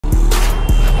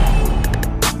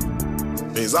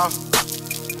It's off.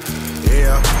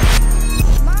 Yeah.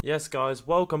 Yes guys,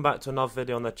 welcome back to another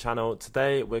video on the channel.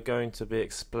 Today we're going to be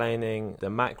explaining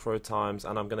the macro times,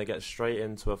 and I'm going to get straight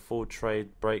into a full trade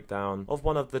breakdown of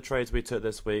one of the trades we took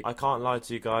this week. I can't lie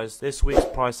to you guys, this week's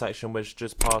price action which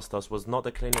just passed us was not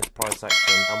the cleanest price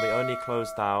action, and we only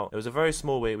closed out, it was a very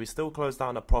small week, we still closed out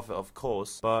in a profit of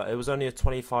course, but it was only a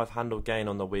 25 handle gain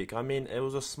on the week. I mean, it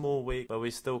was a small week, but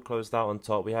we still closed out on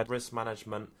top. We had risk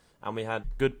management and we had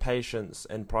good patience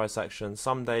in price action.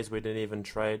 Some days we didn't even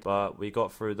trade, but we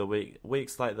got through the week.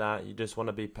 Weeks like that, you just want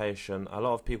to be patient. A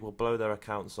lot of people blow their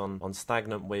accounts on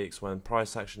stagnant weeks when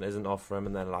price action isn't offering,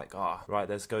 and they're like, right,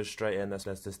 let's go straight in, let's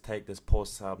just take this poor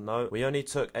setup. No, we only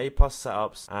took A+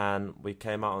 setups and we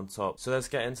came out on top. So let's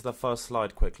get into the first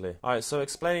slide quickly. Alright, so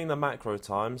explaining the macro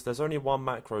times, there's only one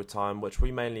macro time which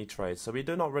we mainly trade. So we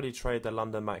do not really trade the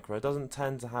London macro. It doesn't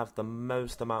tend to have the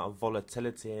most amount of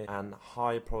volatility and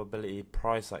high probability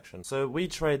price action. So we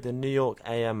trade the New York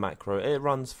AM macro. It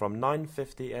runs from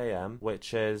 9:50 AM,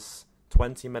 which is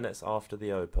 20 minutes after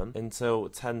the open, until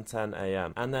 10:10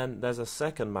 AM. And then there's a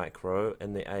second macro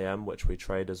in the AM which we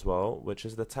trade as well, which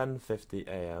is the 10:50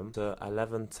 AM to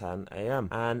 11:10 AM.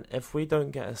 And if we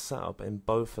don't get a setup in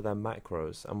both of them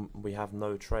macros and we have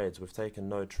no trades, we've taken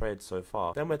no trades so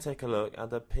far, then we'll take a look at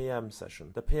the PM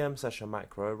session. The PM session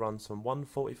macro runs from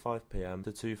 1:45 PM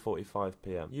to 2:45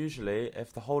 PM. Usually,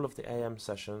 if the whole of the AM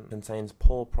session contains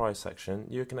poor price action,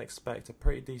 you can expect a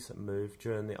pretty decent move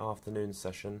during the afternoon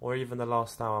session, or even the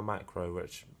last hour macro,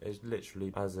 which is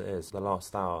literally as it is the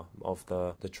last hour of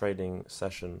the trading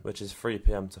session, which is 3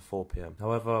 PM to 4 PM.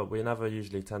 However, we never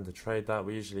usually tend to trade that.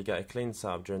 We usually get a clean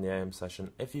setup during the AM session.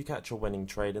 If you catch a winning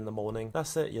trade in the morning,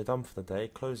 that's it, you're done for the day.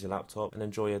 Close your laptop and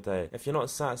enjoy your day. If you're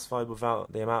not satisfied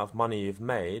without the amount of money you've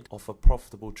made off a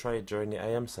profitable trade during the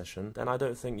AM session, then I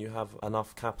don't think you have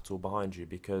enough capital behind you,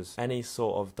 because any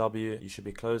sort of W, you should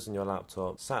be closing your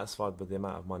laptop, satisfied with the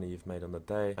amount of money you've made on the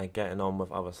day, and getting on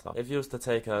with other stuff. If you was to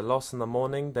take a loss in the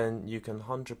morning, then you can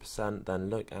 100% then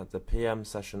look at the PM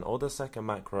session or the second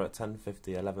macro at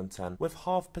 10:50, 11:10 with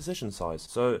half position size.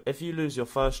 So if you lose your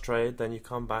first trade, then you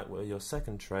come back with your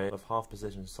second trade with half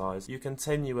position size. You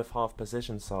continue with half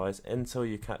position size until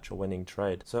you catch a winning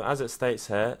trade. So as it states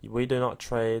here, we do not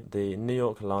trade the New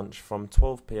York lunch from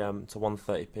 12 PM to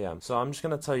 1:30 PM. So I'm just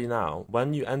going to tell you now,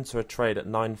 when you enter a trade at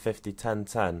 9:50,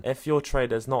 10:10, if your trade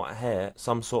does not hit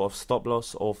some sort of stop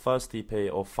loss or first TP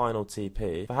or final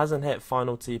TP, if it hasn't hit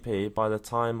final TP by the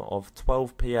time of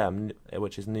 12 PM,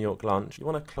 which is New York lunch, you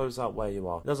want to close out where you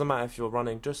are. It doesn't matter if you're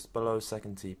running just below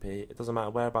second TP, it doesn't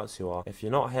matter whereabouts you are. If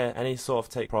you're not hit any sort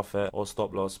of take profit or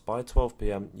stop loss by 12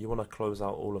 PM, you want to close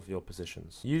out all of your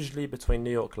positions. Usually between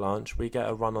New York lunch, we get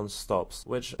a run on stops,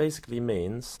 which basically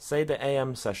means, say the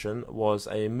AM session was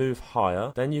a move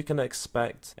higher, then you can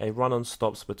expect a run on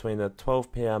stops between the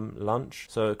 12 PM lunch,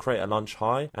 so create a lunch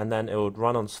high, and then it would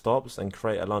run on stops and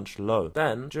create a lunch low.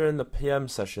 Then during the PM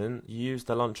session, you use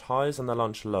the lunch highs and the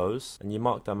lunch lows, and you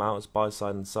mark them out as buy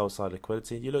side and sell side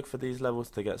liquidity. You look for these levels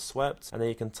to get swept, and then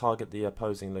you can target the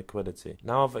opposing liquidity.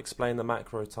 Now I've explained the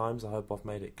macro times, I hope I've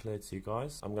made it clear to you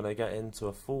guys. I'm going to get into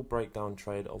a full breakdown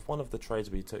trade of one of the trades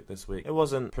we took this week. It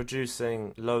wasn't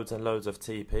producing loads and loads of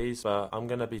TPs, but I'm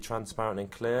going to be transparent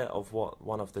and clear of what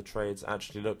one of the trades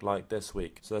actually looked like this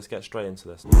week. So let's get straight into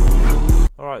this.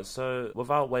 Alright, so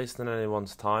without wasting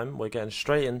anyone's time, we're getting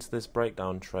straight into this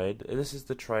breakdown trade. This is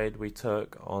the trade we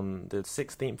took on the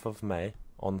 16th of May.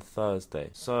 On Thursday.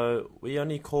 So we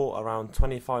only caught around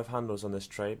 25 handles on this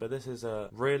trade, but this is a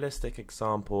realistic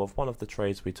example of one of the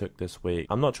trades we took this week.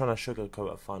 I'm not trying to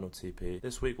sugarcoat a final TP.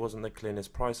 This week wasn't the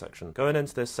cleanest price action. Going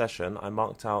into this session, I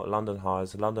marked out London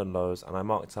highs, London lows, and I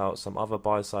marked out some other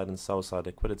buy side and sell side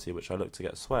liquidity which I looked to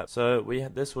get swept. So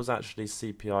this was actually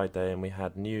CPI day, and we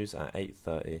had news at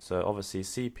 8:30. So obviously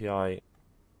CPI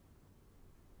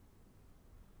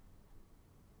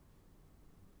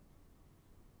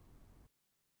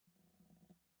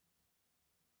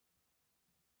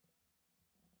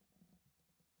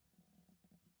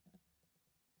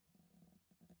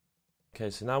Okay,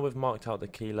 so now we've marked out the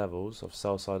key levels of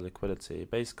sell side liquidity.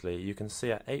 Basically, you can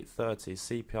see at 8:30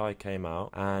 CPI came out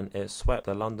and it swept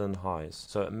the London highs.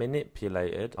 So it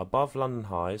manipulated above London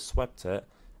highs, swept it,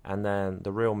 and then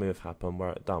the real move happened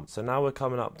where it dumped. So now we're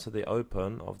coming up to the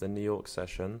open of the New York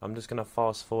session. I'm just going to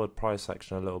fast forward price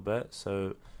action a little bit.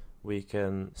 So we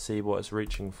can see what it's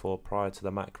reaching for prior to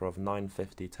the macro of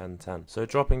 9:50:10:10. So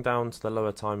dropping down to the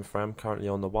lower time frame, currently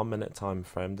on the 1 minute time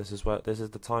frame, this is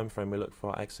the time frame we look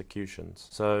for our executions.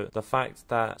 So the fact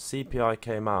that CPI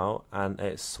came out and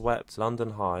it swept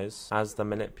London highs as the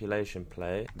manipulation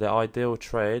play, the ideal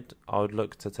trade I would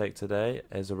look to take today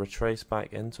is a retrace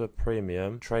back into a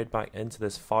premium, trade back into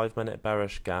this 5-minute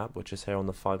bearish gap, which is here on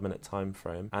the 5-minute time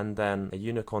frame, and then a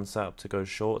unicorn setup to go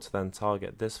short to then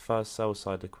target this first sell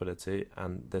side liquidity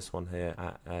and this one here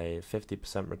at a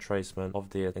 50% retracement of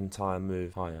the entire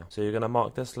move higher. So you're going to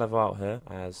mark this level out here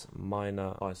as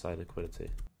minor buy side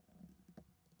liquidity.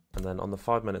 And then on the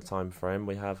 5-minute time frame,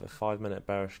 we have a 5-minute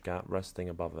bearish gap resting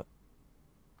above it.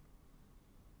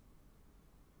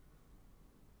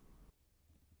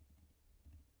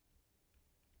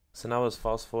 So now let's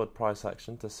fast forward price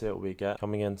action to see what we get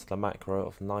coming into the macro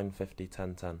of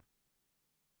 9:50:10:10.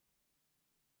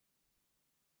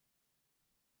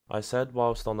 I said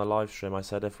whilst on the live stream, I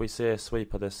said if we see a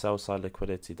sweep of this sell side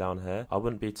liquidity down here, I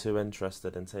wouldn't be too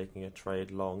interested in taking a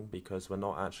trade long because we're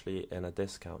not actually in a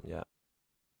discount yet.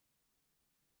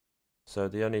 So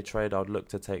the only trade I would look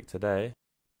to take today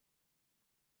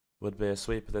would be a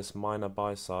sweep of this minor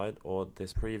buy side or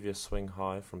this previous swing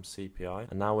high from CPI.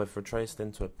 And now we've retraced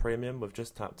into a premium, we've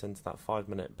just tapped into that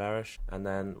 5-minute bearish, and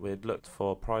then we'd looked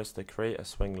for price to create a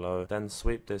swing low, then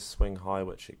sweep this swing high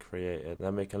which it created.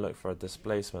 Then we can look for a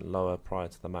displacement lower prior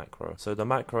to the macro. So the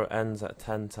macro ends at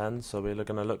 10:10, so we're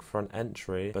going to look for an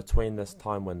entry between this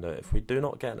time window. If we do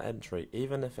not get an entry,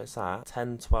 even if it's at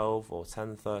 10:12 or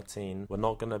 10:13, we're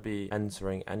not going to be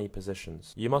entering any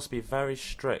positions. You must be very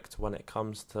strict when it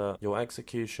comes to your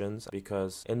executions,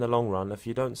 because in the long run, if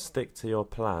you don't stick to your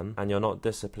plan and you're not a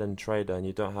disciplined trader and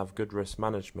you don't have good risk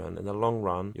management, in the long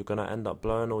run you're going to end up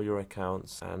blowing all your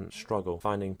accounts and struggle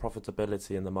finding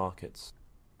profitability in the markets.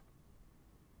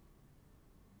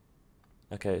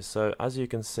 Okay, so as you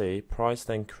can see, price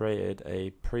then created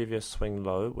a previous swing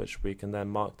low, which we can then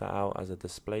mark that out as a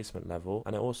displacement level,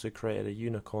 and it also created a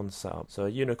unicorn setup. So a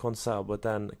unicorn setup would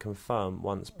then confirm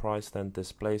once price then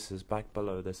displaces back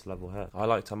below this level here. I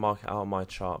like to mark it out on my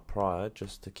chart prior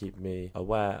just to keep me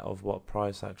aware of what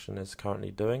price action is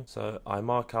currently doing. So I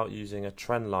mark out using a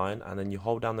trend line, and then you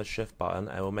hold down the shift button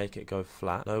and it will make it go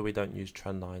flat. No, we don't use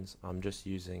trend lines. I'm just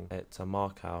using it to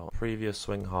mark out previous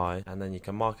swing high, and then you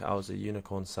can mark it out as a unicorn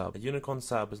setup. A unicorn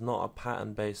setup is not a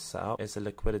pattern based setup, it's a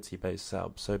liquidity based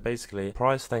setup. So basically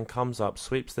price then comes up,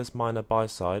 sweeps this minor buy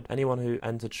side. Anyone who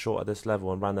entered short at this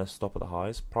level and ran their stop at the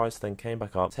highs, price then came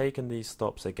back up, taken these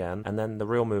stops again, and then the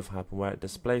real move happened where it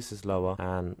displaces lower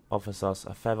and offers us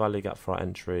a fair value gap for our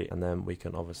entry, and then we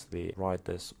can obviously ride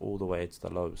this all the way to the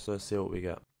low. So let's see what we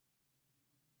get.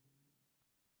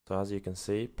 So as you can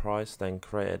see, price then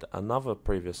created another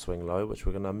previous swing low, which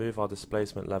we're going to move our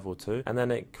displacement level to, and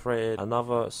then it created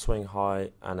another swing high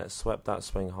and it swept that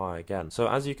swing high again. So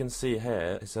as you can see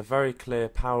here, it's a very clear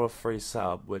power free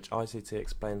setup, which ICT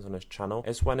explains on his channel.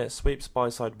 It's when it sweeps buy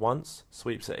side once,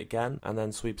 sweeps it again, and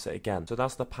then sweeps it again. So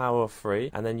that's the power free,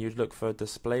 and then you look for a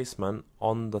displacement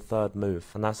on the third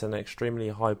move, and that's an extremely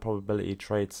high probability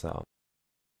trade setup.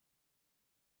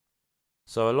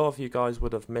 So a lot of you guys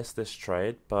would have missed this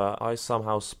trade, but I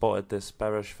somehow spotted this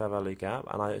bearish fair value gap,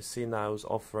 and I seen that it was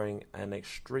offering an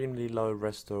extremely low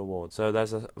risk to reward. So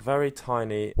there's a very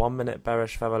tiny 1 minute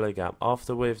bearish fair value gap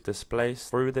after we've displaced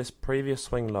through this previous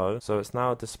swing low. So it's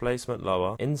now a displacement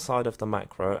lower inside of the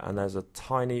macro, and there's a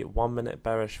tiny 1 minute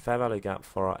bearish fair value gap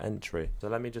for our entry. So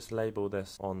let me just label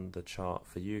this on the chart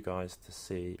for you guys to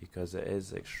see, because it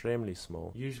is extremely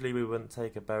small. Usually we wouldn't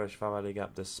take a bearish fair value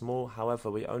gap this small, however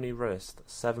we only risked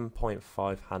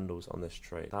 7.5 handles on this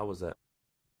trade. That was it.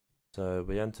 So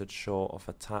we entered short off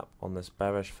a tap on this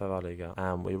bearish fair value gap,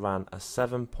 and we ran a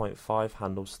 7.5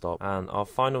 handle stop, and our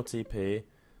final TP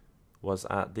was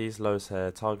at these lows here,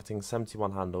 targeting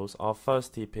 71 handles. Our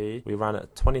first TP we ran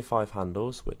at 25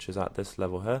 handles, which is at this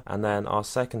level here, and then our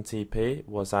second TP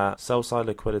was at sell side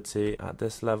liquidity at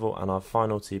this level, and our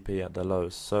final TP at the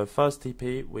lows. So first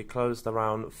TP we closed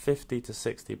around 50 to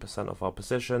 60% of our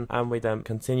position, and we then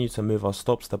continue to move our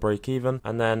stops to break even,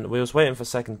 and then we was waiting for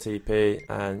second TP,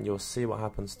 and you'll see what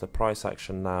happens to price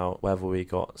action now, whether we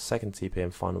got second TP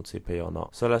and final TP or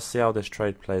not. So let's see how this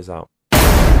trade plays out.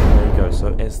 There you go.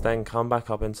 So it's then come back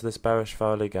up into this bearish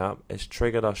fair value gap. It's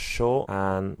triggered us short,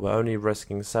 and we're only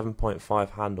risking 7.5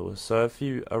 handles. So if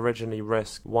you originally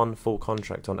risked one full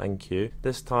contract on NQ,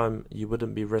 this time you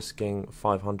wouldn't be risking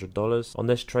 $500. On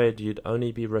this trade, you'd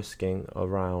only be risking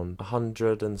around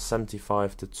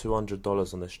 $175 to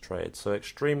 $200 on this trade. So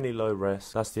extremely low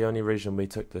risk. That's the only reason we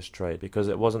took this trade, because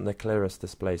it wasn't the clearest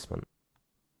displacement.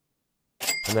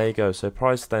 And there you go. So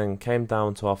price then came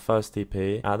down to our first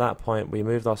TP. At that point, we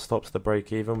moved our stops to the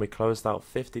break even. We closed out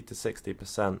 50 to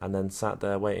 60% and then sat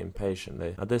there waiting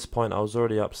patiently. At this point, I was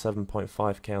already up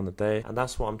 7.5k on the day, and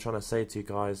that's what I'm trying to say to you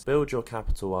guys. Build your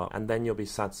capital up and then you'll be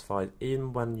satisfied.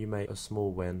 Even when you make a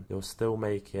small win, you're still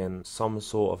making some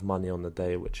sort of money on the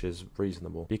day, which is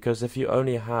reasonable. Because if you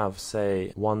only have,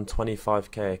 say, one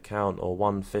 25k account or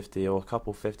 150 or a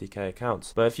couple 50k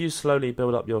accounts, but if you slowly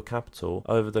build up your capital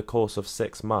over the course of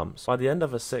 6 months, by the end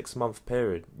of a 6-month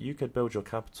period, you could build your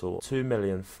capital 2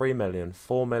 million, 3 million,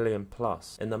 4 million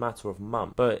plus in the matter of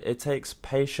months. But it takes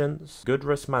patience, good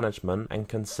risk management, and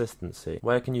consistency.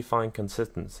 Where can you find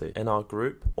consistency? In our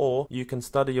group, or you can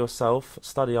study yourself,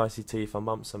 study ICT for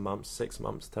months and months, 6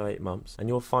 months to 8 months, and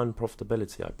you'll find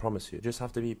profitability, I promise you. You just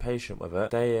have to be patient with it,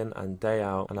 day in and day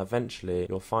out, and eventually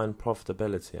you'll find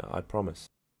profitability, I promise.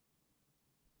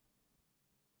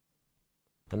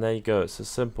 And there you go, it's as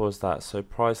simple as that. So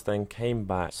price then came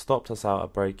back, stopped us out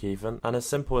at break even, and as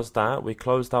simple as that, we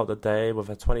closed out the day with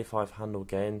a 25 handle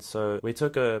gain. So we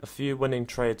took a few winning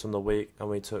trades on the week, and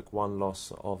we took one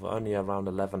loss of only around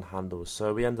 11 handles.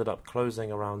 So we ended up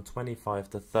closing around 25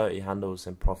 to 30 handles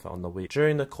in profit on the week.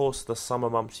 During the course of the summer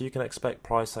months, you can expect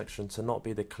price action to not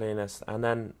be the cleanest, and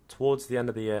then towards the end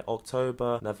of the year,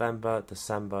 October, November,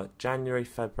 December, January,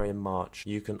 February and March,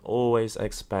 you can always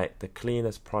expect the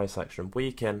cleanest price action.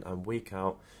 Week in and week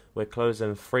out, we're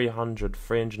closing 300,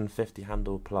 350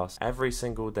 handle plus every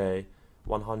single day.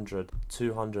 100,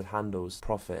 200 handles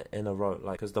profit in a row,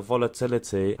 like, because the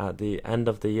volatility at the end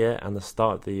of the year and the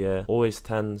start of the year always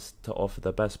tends to offer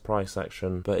the best price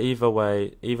action. But either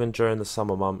way, even during the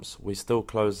summer months, we still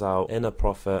close out in a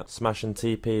profit, smashing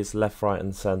TPs left, right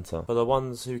and center. For the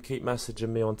ones who keep messaging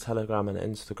me on Telegram and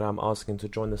Instagram asking to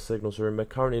join the signals room, we're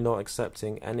currently not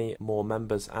accepting any more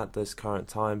members at this current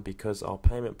time because our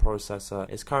payment processor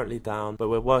is currently down, but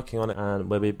we're working on it and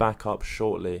we'll be back up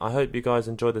shortly. I hope you guys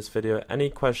enjoyed this video. Any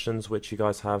questions which you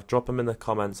guys have, drop them in the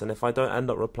comments, and if I don't end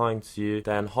up replying to you,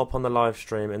 then hop on the live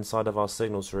stream inside of our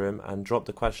signals room and drop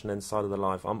the question inside of the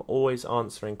live. I'm always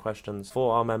answering questions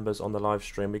for our members on the live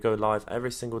stream. We go live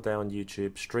every single day on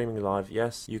YouTube, streaming live.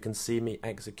 Yes, you can see me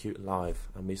execute live,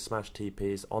 and we smash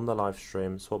TPs on the live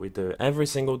stream. It's what we do every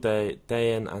single day,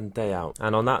 day in and day out.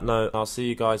 And on that note, I'll see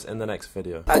you guys in the next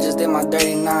video. I just did my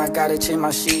 39, gotta change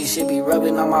my sheets. Shit be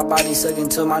rubbing on my body, sucking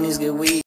till my knees get weak.